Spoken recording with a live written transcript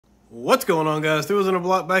What's going on, guys? Threw us in a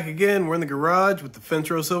block back again. We're in the garage with the fence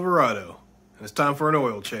row Silverado, and it's time for an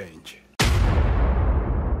oil change.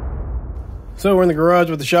 So we're in the garage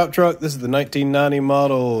with the shop truck. This is the 1990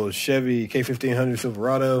 model Chevy k1500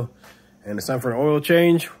 Silverado, and it's time for an oil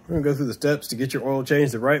change. We're gonna go through the steps to get your oil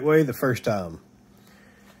changed the right way the first time.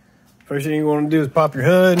 First thing you want to do is pop your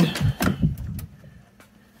hood.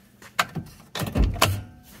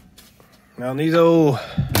 Now in these old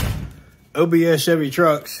OBS Chevy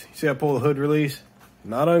trucks, you see I pull the hood release?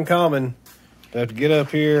 Not uncommon. You have to get up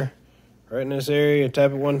here, right in this area,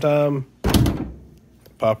 tap it one time,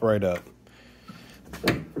 pop right up.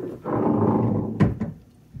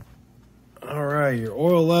 All right, your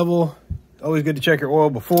oil level. Always good to check your oil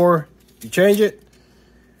before you change it.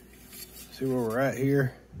 See where we're at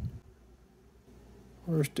here.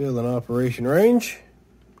 We're still in operation range.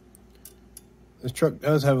 This truck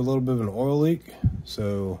does have a little bit of an oil leak,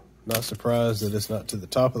 so not surprised that it's not to the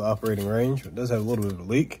top of the operating range, but it does have a little bit of a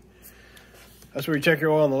leak. That's where you check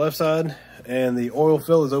your oil on the left side, and the oil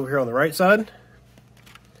fill is over here on the right side.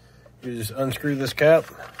 You just unscrew this cap.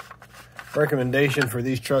 Recommendation for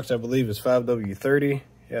these trucks, I believe, is 5W30.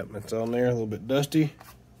 Yep, it's on there, a little bit dusty.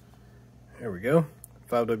 There we go,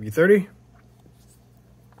 5W30.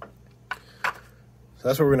 So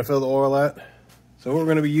that's where we're gonna fill the oil at. So what we're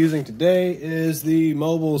gonna be using today is the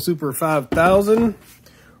Mobile Super 5000.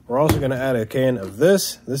 We're also going to add a can of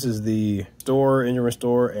this. This is the engine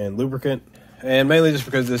restore and lubricant. And mainly just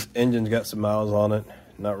because this engine's got some miles on it.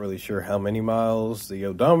 Not really sure how many miles. The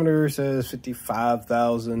odometer says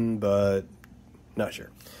 55,000, but not sure.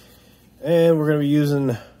 And we're going to be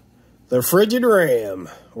using the Frigid Ram,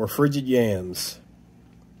 or Frigid Yams.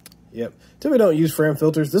 Yep. Typically don't use Fram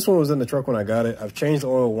filters. This one was in the truck when I got it. I've changed the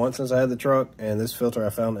oil once since I had the truck, and this filter I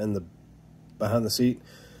found in the behind the seat.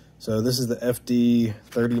 So this is the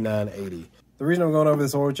FD3980. The reason I'm going over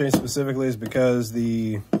this oil change specifically is because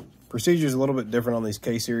the procedure is a little bit different on these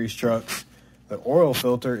K-Series trucks. The oil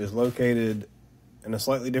filter is located in a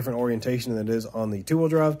slightly different orientation than it is on the two-wheel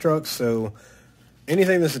drive trucks. So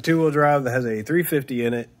anything that's a two-wheel drive that has a 350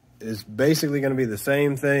 in it is basically going to be the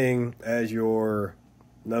same thing as your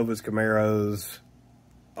Novas, Camaros,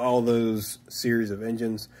 all those series of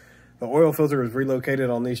engines. The oil filter is relocated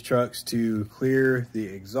on these trucks to clear the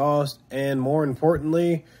exhaust and, more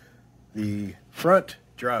importantly, the front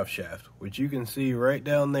drive shaft, which you can see right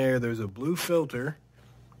down there. There's a blue filter,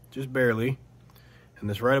 just barely, and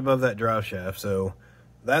it's right above that drive shaft. So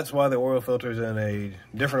that's why the oil filter is in a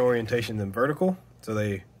different orientation than vertical. So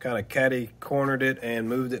they kind of catty-cornered it and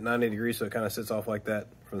moved it 90 degrees so it kind of sits off like that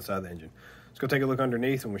from the side of the engine. Let's go take a look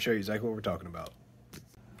underneath and we'll show you exactly what we're talking about.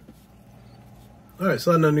 All right,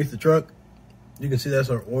 sliding underneath the truck, you can see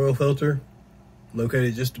that's our oil filter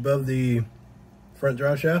located just above the front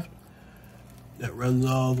drive shaft. That runs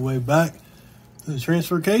all the way back to the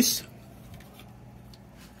transfer case.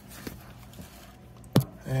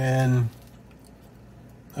 And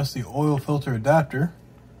that's the oil filter adapter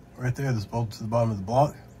right there that's bolted to the bottom of the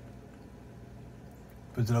block.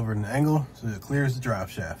 Puts it over at an angle so it clears the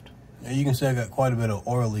drive shaft. Now you can see I got quite a bit of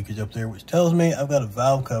oil leakage up there, which tells me I've got a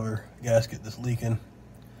valve cover gasket that's leaking.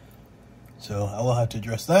 So I will have to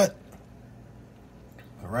address that.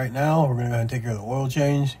 But right now, we're gonna go ahead and take care of the oil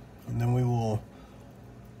change, and then we will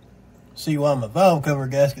see why my valve cover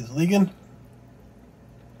gasket is leaking,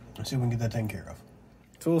 and see if we can get that taken care of.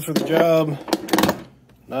 Tools for the job: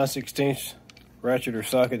 9/16 ratchet or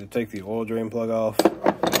socket to take the oil drain plug off.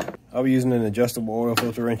 I'll be using an adjustable oil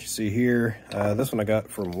filter wrench you see here. This one I got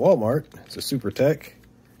from Walmart. It's a Super Tech.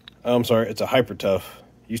 I'm sorry, it's a Hyper Tough.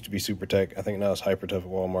 Used to be Super Tech. I think now it's Hyper Tough at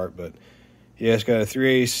Walmart. But yeah, it's got a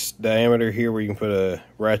 3/8 diameter here where you can put a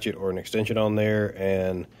ratchet or an extension on there.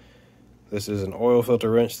 And this is an oil filter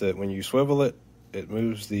wrench that when you swivel it, it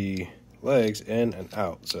moves the legs in and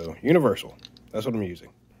out. So universal. That's what I'm using.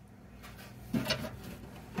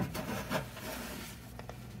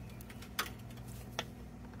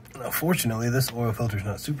 Now, fortunately, this oil filter is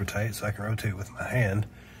not super tight, so I can rotate it with my hand.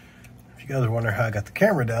 If you guys are wondering how I got the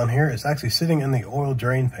camera down here, it's actually sitting in the oil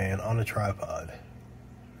drain pan on a tripod.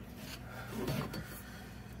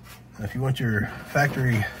 Now, if you want your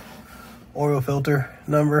factory oil filter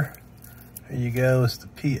number, there you go. It's the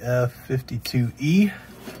PF52E.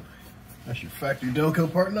 That's your factory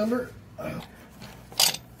Delco part number.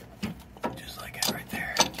 Just like it right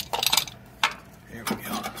there. There we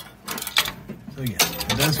go. So yeah,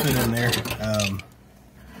 it does fit in there.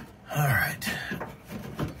 All right.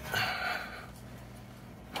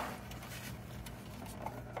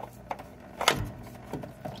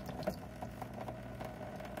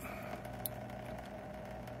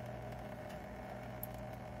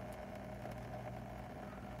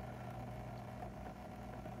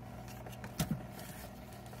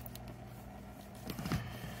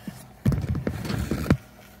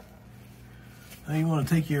 Now you want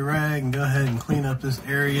to take your rag and go ahead and clean up this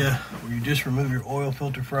area where you just remove your oil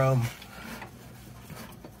filter from.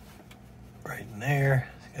 Right in there.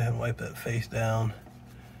 Go ahead and wipe that face down.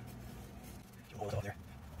 There.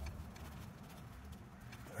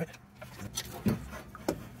 All right.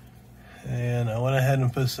 And I went ahead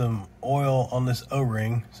and put some oil on this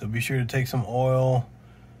O-ring. So be sure to take some oil,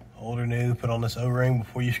 old or new, put on this O-ring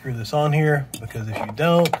before you screw this on here, because if you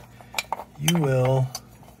don't, you will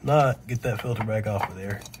not get that filter back off of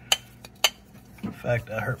there. In fact,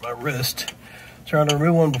 I hurt my wrist trying to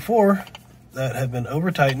remove one before that had been over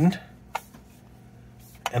tightened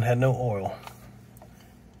and had no oil.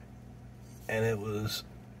 And it was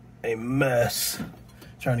a mess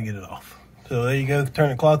trying to get it off. So there you go, turn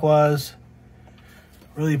it clockwise.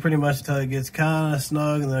 Really pretty much until it gets kind of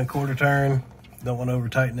snug, and then a quarter turn. Don't want to over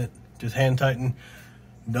tighten it, just hand tighten.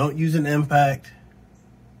 Don't use an impact,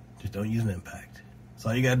 just don't use an impact. That's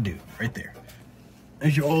all you gotta do, right there.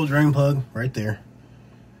 There's your oil drain plug, right there.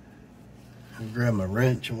 I'll grab my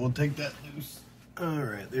wrench and we'll take that loose. All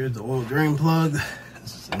right, there's the oil drain plug.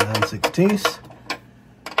 This is a 9/16. It's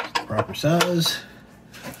the proper size.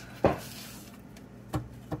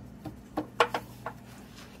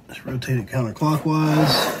 Just rotate it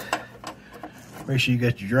counterclockwise. Make sure you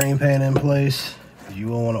got your drain pan in place, because you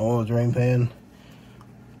will want an oil drain pan.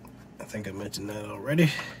 I think I mentioned that already.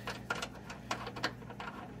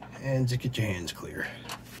 And just get your hands clear.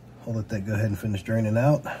 I'll let that go ahead and finish draining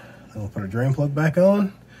out. Then we'll put our drain plug back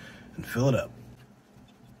on and fill it up.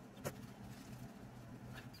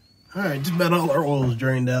 All right, just about all our oil is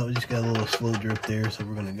drained out. We just got a little slow drip there, so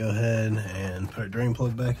we're gonna go ahead and put our drain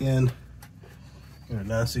plug back in. Get our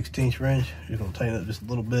 9/16 wrench. Just gonna tighten it just a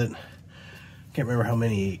little bit. Can't remember how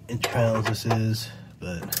many inch-pounds this is,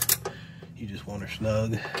 but you just want her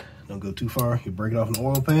snug. Don't go too far. You break it off an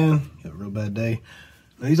oil pan, you have a real bad day.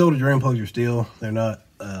 Now, these older drain plugs are steel. They're not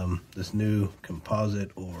this new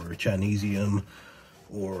composite or Chinesium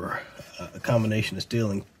or a combination of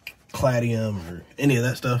steel and cladium or any of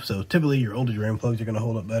that stuff. So typically your older drain plugs are going to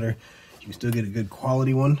hold up better. You can still get a good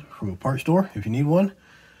quality one from a parts store if you need one.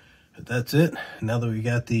 But that's it. Now that we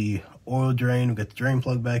got the oil drain, we got the drain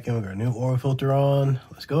plug back in, we got our new oil filter on.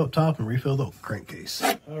 Let's go up top and refill the crankcase.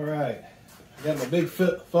 All right, I got my big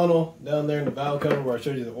funnel down there in the valve cover where I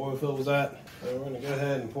showed you the oil fill was at. So we're going to go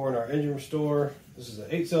ahead and pour in our engine restore. This is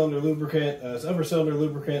an 8-cylinder lubricant. It's upper cylinder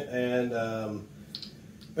lubricant, and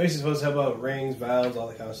basically supposed to help out with rings, valves, all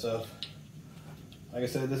that kind of stuff. Like I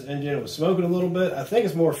said, this engine was smoking a little bit. I think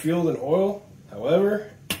it's more fuel than oil.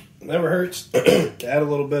 However, it never hurts to add a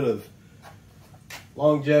little bit of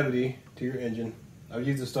longevity to your engine. I've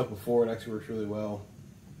used this stuff before. It actually works really well.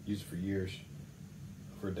 Used it for years,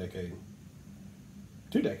 for a decade,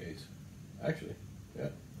 2 decades, actually. Yeah.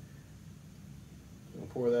 I'll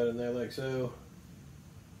pour that in there like so.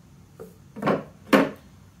 Go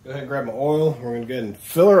ahead and grab my oil. We're going to go ahead and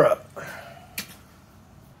fill her up.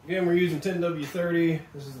 Again, we're using 10W30.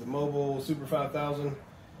 This is the Mobile Super 5000.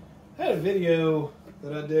 I had a video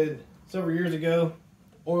that I did several years ago.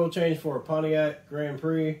 Oil change for a Pontiac Grand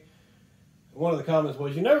Prix. One of the comments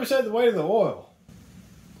was, you never said the weight of the oil.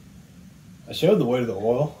 I showed the weight of the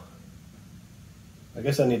oil. I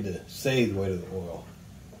guess I need to say the weight of the oil.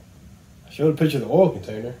 I showed a picture of the oil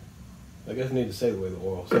container. I guess I need to say the weight of the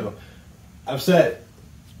oil. So I've said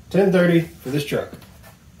 1030 for this truck.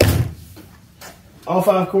 All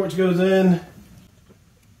 5 quarts goes in.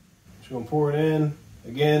 Just gonna pour it in.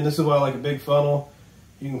 Again, this is why I like a big funnel.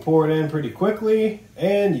 You can pour it in pretty quickly,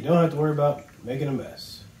 and you don't have to worry about making a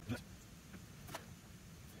mess.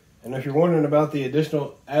 And if you're wondering about the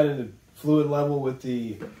additional added fluid level with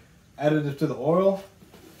the additive to the oil,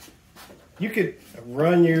 you could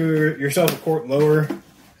run yourself a quart lower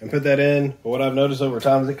and put that in. But what I've noticed over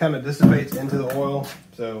time is it kind of dissipates into the oil.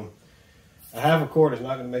 So a half a quart is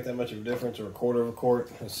not going to make that much of a difference, or a quarter of a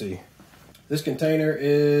quart. Let's see. This container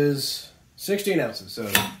is 16 ounces.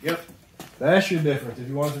 So, yep, that's your difference. If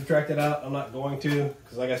you want to subtract it out, I'm not going to,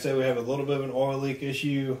 because like I said, we have a little bit of an oil leak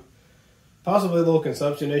issue, possibly a little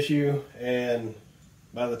consumption issue, and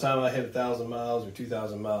by the time I hit 1,000 miles or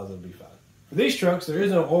 2,000 miles, it'll be fine. For these trucks, there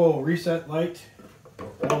is no oil reset light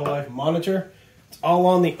or oil life monitor. It's all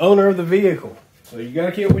on the owner of the vehicle. So you got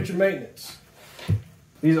to keep up with your maintenance.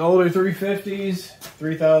 These older 350s,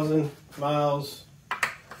 3,000 miles.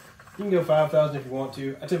 You can go 5,000 if you want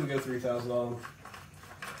to. I typically go 3,000 on them.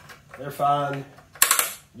 They're fine.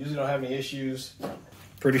 Usually don't have any issues.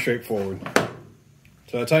 Pretty straightforward.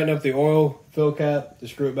 So I tighten up the oil fill cap to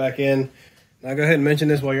screw it back in. Now go ahead and mention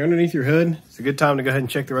this while you're underneath your hood. It's a good time to go ahead and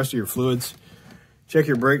check the rest of your fluids. Check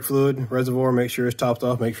your brake fluid reservoir, make sure it's topped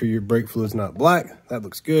off, make sure your brake fluid's not black. That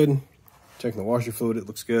looks good. Checking the washer fluid, it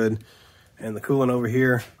looks good. And the coolant over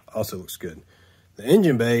here also looks good. The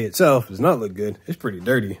engine bay itself does not look good. It's pretty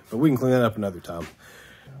dirty, but we can clean that up another time.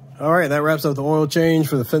 All right, that wraps up the oil change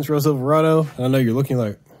for the Fence Row Silverado. I know you're looking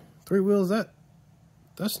like, 3 wheels,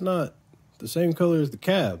 that's not the same color as the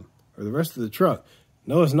cab or the rest of the truck.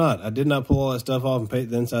 No, it's not. I did not pull all that stuff off and paint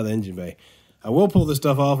the inside of the engine bay. I will pull this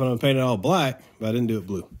stuff off and I'm paint it all black, but I didn't do it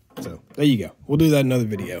blue. So there you go. We'll do that in another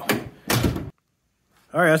video.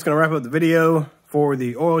 All right, that's going to wrap up the video for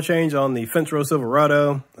the oil change on the Fence Row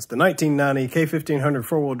Silverado. That's the 1990 K1500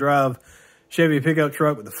 4-wheel drive Chevy pickup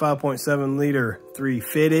truck with the 5.7 liter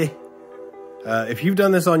 350. If you've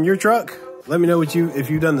done this on your truck, let me know if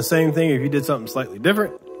you've done the same thing, if you did something slightly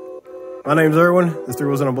different. My name's Erwin. This 3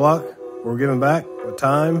 Wheels on a Block. We're giving back what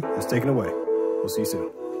time is taken away. We'll see you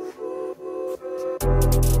soon.